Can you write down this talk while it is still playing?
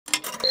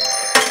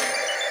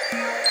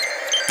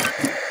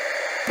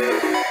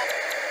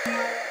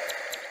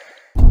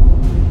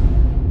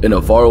In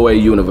a faraway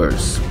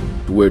universe,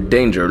 where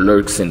danger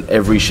lurks in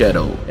every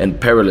shadow and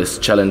perilous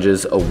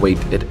challenges await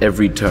at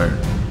every turn,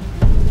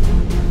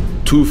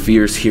 two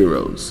fierce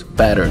heroes,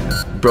 battered,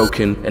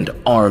 broken, and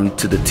armed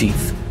to the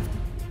teeth,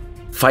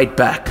 fight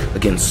back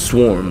against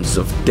swarms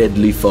of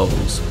deadly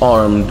foes,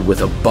 armed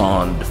with a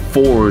bond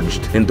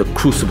forged in the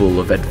crucible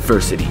of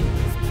adversity,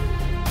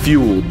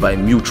 fueled by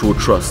mutual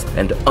trust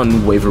and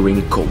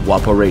unwavering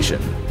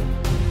cooperation,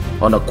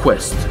 on a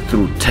quest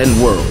through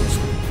 10 worlds,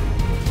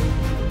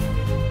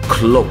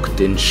 cloaked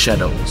in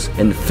shadows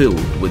and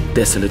filled with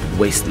desolate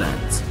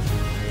wastelands.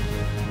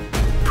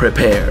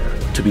 Prepare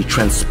to be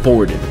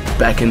transported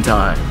back in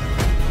time.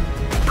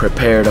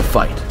 Prepare to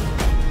fight.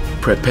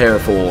 Prepare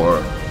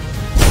for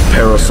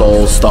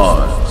Parasol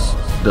Stars,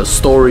 the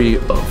story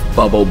of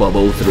Bubble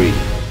Bobble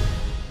 3.